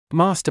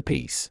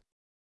Masterpiece.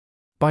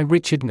 By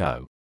Richard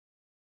Ngo.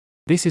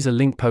 This is a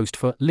link post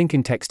for Link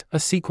in Text, a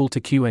sequel to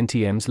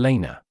QNTM's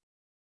Lena.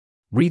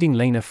 Reading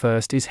Lena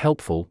first is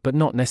helpful but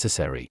not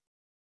necessary.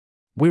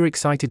 We're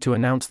excited to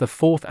announce the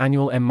 4th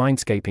annual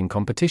Mindscaping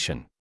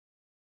competition.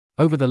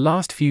 Over the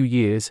last few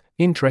years,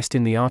 interest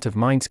in the art of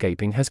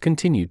mindscaping has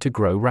continued to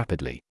grow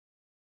rapidly.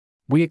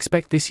 We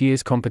expect this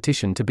year's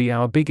competition to be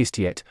our biggest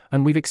yet,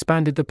 and we've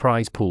expanded the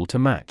prize pool to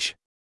match.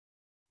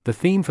 The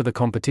theme for the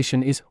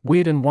competition is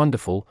Weird and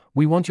Wonderful.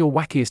 We want your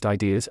wackiest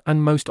ideas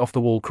and most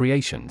off-the-wall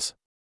creations.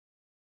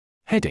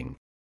 Heading: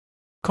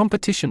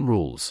 Competition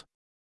Rules.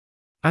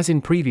 As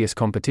in previous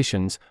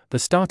competitions, the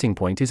starting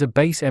point is a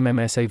base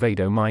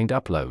MMS Mind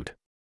upload.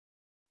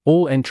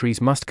 All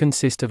entries must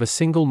consist of a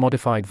single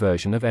modified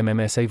version of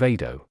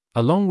MMS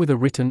along with a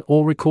written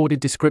or recorded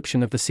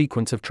description of the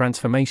sequence of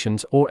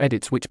transformations or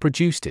edits which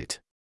produced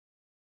it.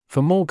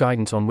 For more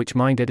guidance on which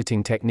mind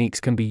editing techniques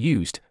can be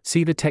used,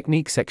 see the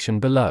technique section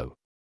below.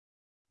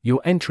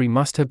 Your entry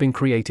must have been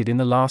created in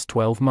the last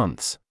 12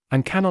 months,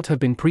 and cannot have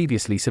been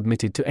previously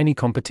submitted to any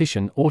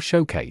competition or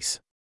showcase.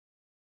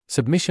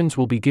 Submissions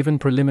will be given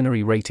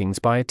preliminary ratings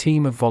by a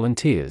team of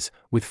volunteers,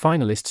 with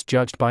finalists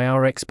judged by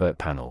our expert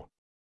panel.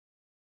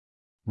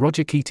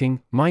 Roger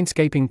Keating,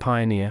 Mindscaping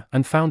pioneer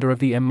and founder of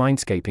the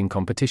Mindscaping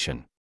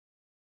competition.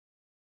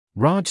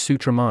 Raj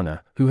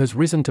Sutramana, who has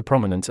risen to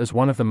prominence as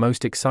one of the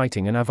most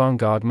exciting and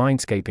avant-garde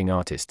mindscaping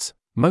artists,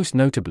 most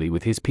notably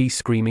with his piece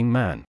Screaming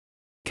Man.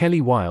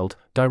 Kelly Wild,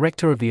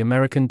 director of the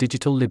American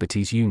Digital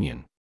Liberties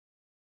Union.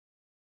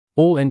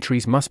 All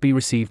entries must be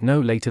received no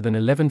later than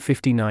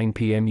 11:59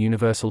 p.m.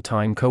 Universal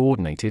Time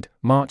Coordinated,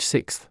 March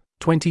 6,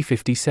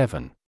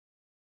 2057.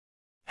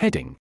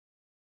 Heading: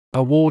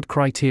 Award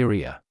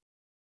Criteria.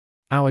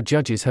 Our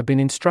judges have been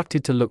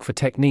instructed to look for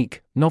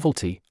technique,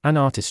 novelty, and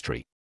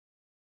artistry.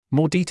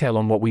 More detail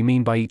on what we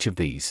mean by each of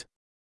these.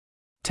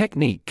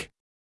 Technique.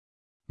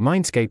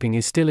 Mindscaping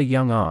is still a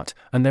young art,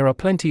 and there are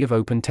plenty of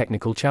open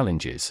technical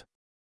challenges.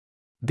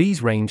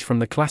 These range from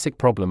the classic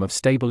problem of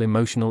stable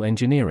emotional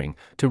engineering,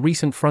 to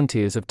recent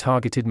frontiers of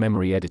targeted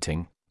memory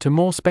editing, to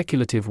more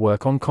speculative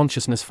work on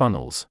consciousness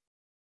funnels.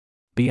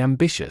 Be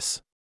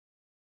ambitious.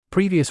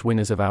 Previous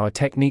winners of our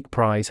technique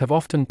prize have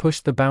often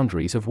pushed the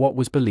boundaries of what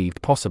was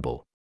believed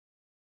possible.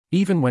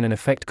 Even when an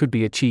effect could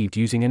be achieved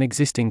using an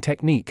existing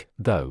technique,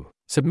 though,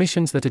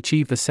 submissions that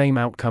achieve the same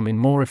outcome in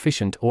more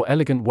efficient or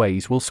elegant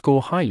ways will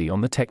score highly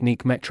on the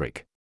technique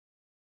metric.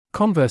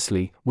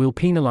 Conversely, we'll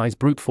penalize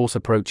brute force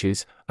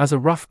approaches. As a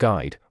rough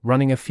guide,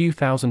 running a few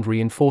thousand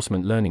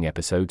reinforcement learning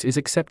episodes is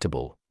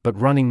acceptable,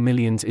 but running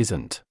millions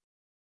isn't.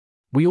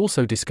 We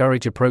also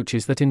discourage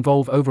approaches that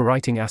involve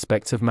overwriting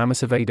aspects of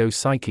Mamasavedo's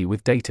psyche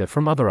with data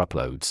from other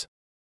uploads.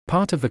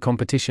 Part of the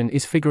competition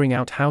is figuring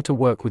out how to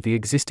work with the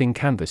existing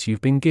canvas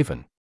you've been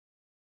given.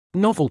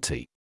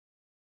 Novelty.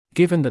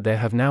 Given that there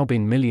have now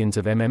been millions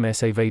of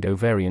MMS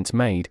variants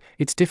made,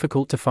 it's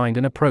difficult to find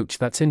an approach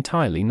that's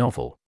entirely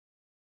novel.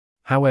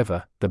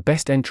 However, the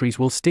best entries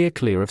will steer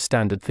clear of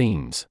standard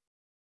themes.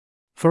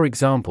 For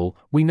example,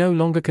 we no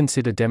longer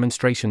consider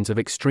demonstrations of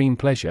extreme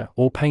pleasure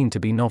or pain to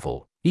be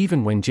novel,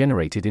 even when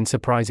generated in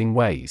surprising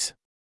ways.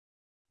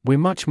 We're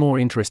much more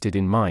interested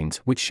in minds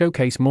which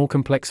showcase more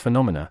complex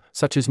phenomena,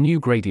 such as new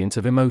gradients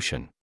of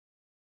emotion.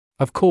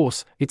 Of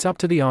course, it's up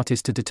to the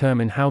artist to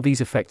determine how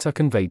these effects are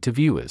conveyed to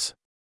viewers.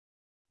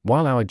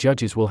 While our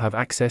judges will have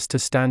access to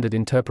standard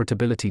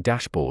interpretability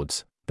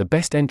dashboards, the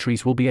best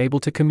entries will be able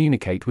to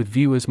communicate with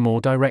viewers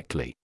more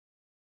directly.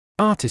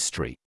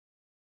 Artistry.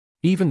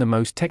 Even the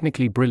most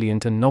technically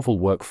brilliant and novel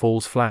work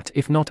falls flat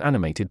if not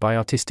animated by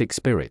artistic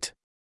spirit.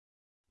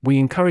 We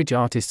encourage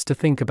artists to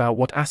think about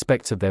what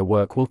aspects of their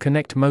work will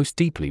connect most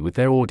deeply with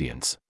their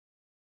audience.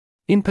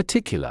 In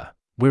particular,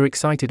 we're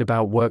excited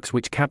about works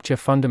which capture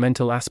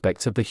fundamental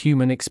aspects of the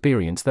human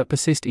experience that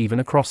persist even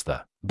across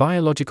the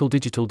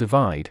biological-digital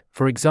divide,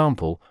 for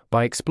example,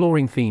 by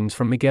exploring themes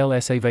from Miguel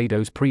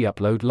Acevedo's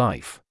pre-upload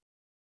life.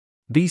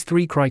 These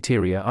 3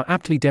 criteria are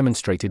aptly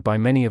demonstrated by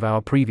many of our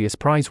previous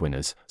prize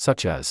winners,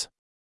 such as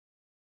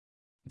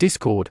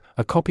Discord,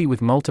 a copy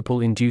with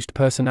multiple induced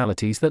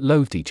personalities that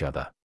loathed each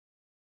other.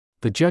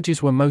 The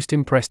judges were most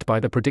impressed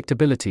by the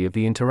predictability of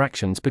the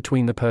interactions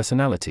between the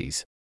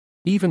personalities.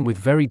 Even with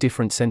very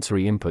different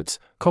sensory inputs,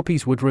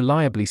 copies would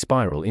reliably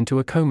spiral into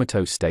a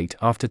comatose state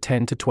after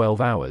 10 to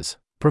 12 hours,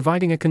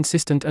 providing a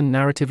consistent and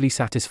narratively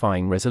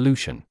satisfying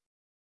resolution.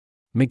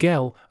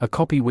 Miguel, a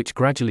copy which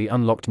gradually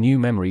unlocked new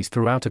memories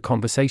throughout a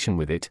conversation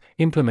with it,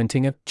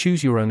 implementing a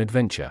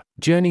choose-your-own-adventure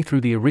journey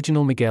through the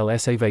original Miguel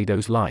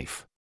Acevedo's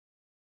life.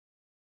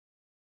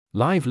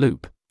 Live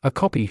Loop, a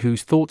copy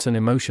whose thoughts and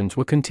emotions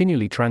were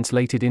continually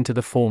translated into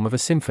the form of a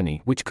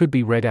symphony which could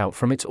be read out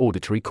from its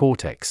auditory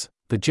cortex.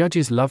 The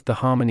judges loved the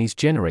harmonies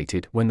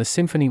generated when the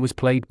symphony was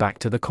played back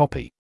to the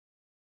copy.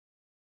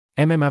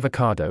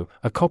 Avocado,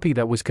 a copy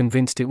that was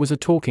convinced it was a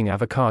talking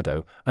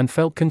avocado, and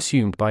felt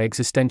consumed by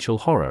existential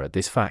horror at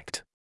this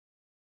fact.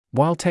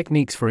 While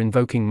techniques for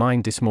invoking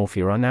mind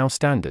dysmorphia are now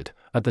standard,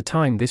 at the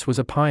time this was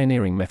a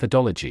pioneering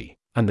methodology.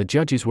 and the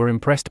judges were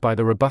impressed by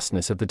the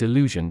robustness of the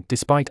delusion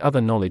despite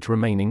other knowledge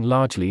remaining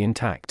largely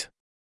intact.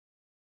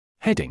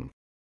 Heading: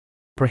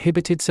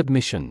 Prohibited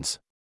submissions.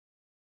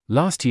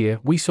 Last year,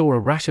 we saw a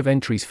rash of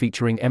entries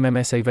featuring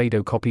MMS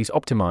Avado copies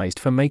optimized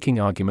for making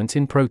arguments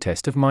in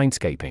protest of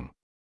Mindscaping.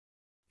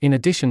 In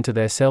addition to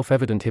their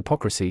self-evident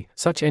hypocrisy,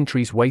 such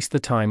entries waste the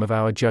time of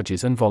our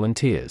judges and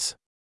volunteers.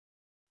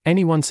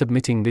 Anyone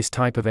submitting this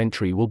type of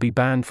entry will be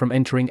banned from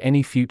entering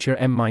any future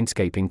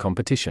Mindscaping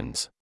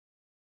competitions.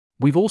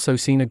 We've also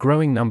seen a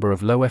growing number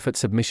of low-effort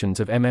submissions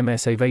of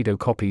MMS Avado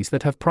copies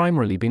that have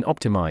primarily been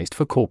optimized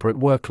for corporate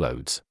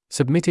workloads,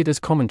 submitted as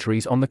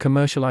commentaries on the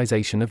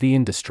commercialization of the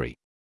industry.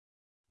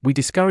 We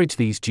discourage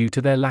these due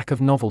to their lack of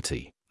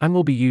novelty, and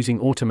will be using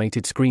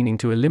automated screening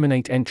to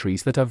eliminate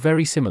entries that are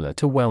very similar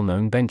to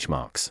well-known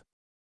benchmarks.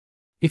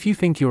 If you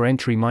think your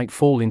entry might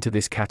fall into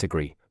this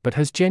category, but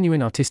has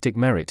genuine artistic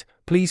merit,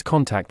 please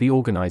contact the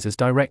organizers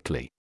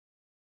directly.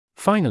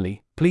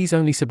 Finally, please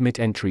only submit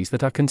entries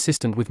that are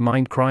consistent with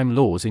mindcrime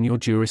laws in your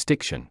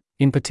jurisdiction,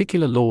 in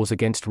particular laws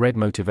against red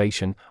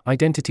motivation,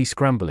 identity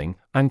scrambling,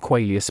 and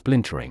qualia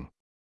splintering.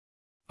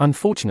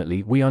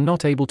 Unfortunately, we are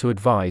not able to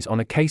advise on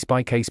a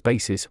case-by-case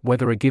basis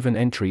whether a given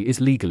entry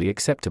is legally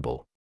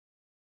acceptable.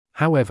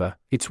 However,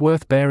 it's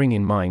worth bearing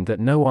in mind that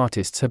no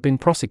artists have been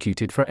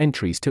prosecuted for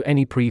entries to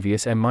any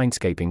previous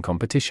Mindscaping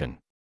competition.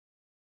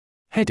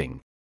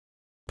 Heading: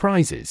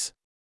 Prizes.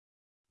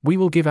 We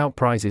will give out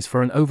prizes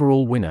for an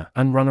overall winner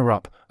and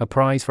runner-up, a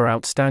prize for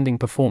outstanding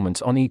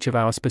performance on each of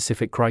our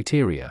specific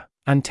criteria,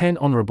 and 10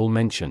 honorable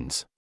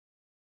mentions.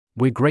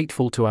 We're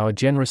grateful to our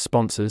generous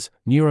sponsors,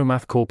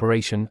 Neuromath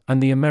Corporation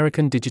and the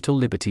American Digital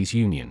Liberties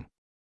Union.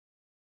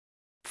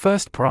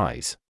 First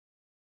prize: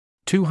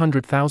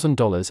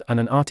 $200,000 and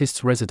an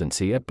artist's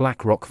residency at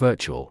Black Rock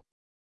Virtual.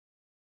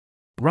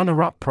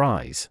 Runner-up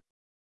prize: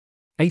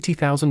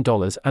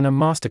 $80,000 and a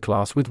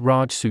masterclass with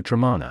Raj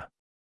Sutramana.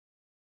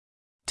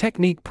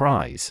 Technique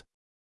prize: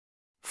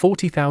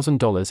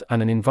 $40,000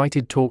 and an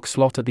invited talk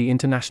slot at the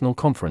International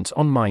Conference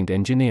on Mind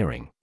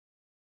Engineering.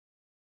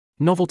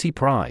 Novelty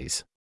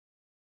prize: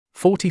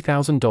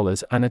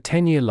 $40,000 and a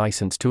 10-year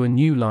license to a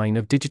new line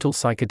of digital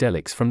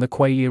psychedelics from the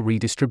Qualia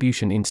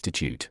Redistribution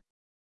Institute.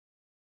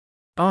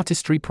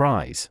 Artistry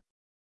prize: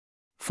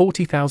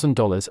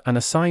 $40,000 and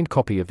a signed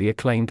copy of the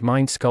acclaimed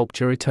mind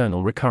sculpture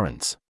Eternal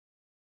Recurrence.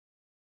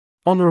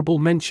 Honorable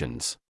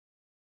mentions: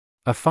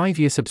 a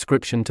 5-year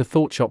subscription to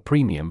ThoughtShop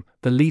Premium,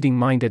 the leading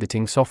mind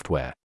editing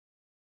software.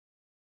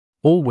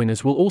 All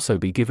winners will also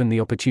be given the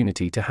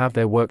opportunity to have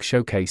their work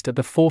showcased at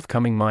the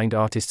forthcoming Mind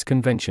Artists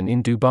Convention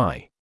in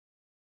Dubai.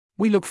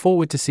 We look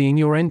forward to seeing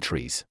your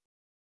entries.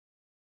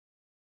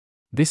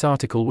 This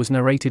article was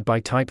narrated by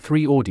Type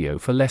 3 Audio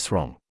for Less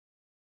Wrong.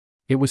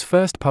 It was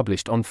first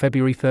published on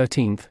February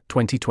 13,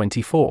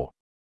 2024.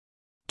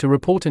 To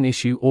report an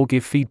issue or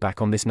give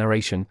feedback on this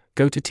narration,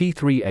 go to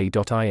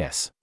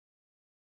t3a.is.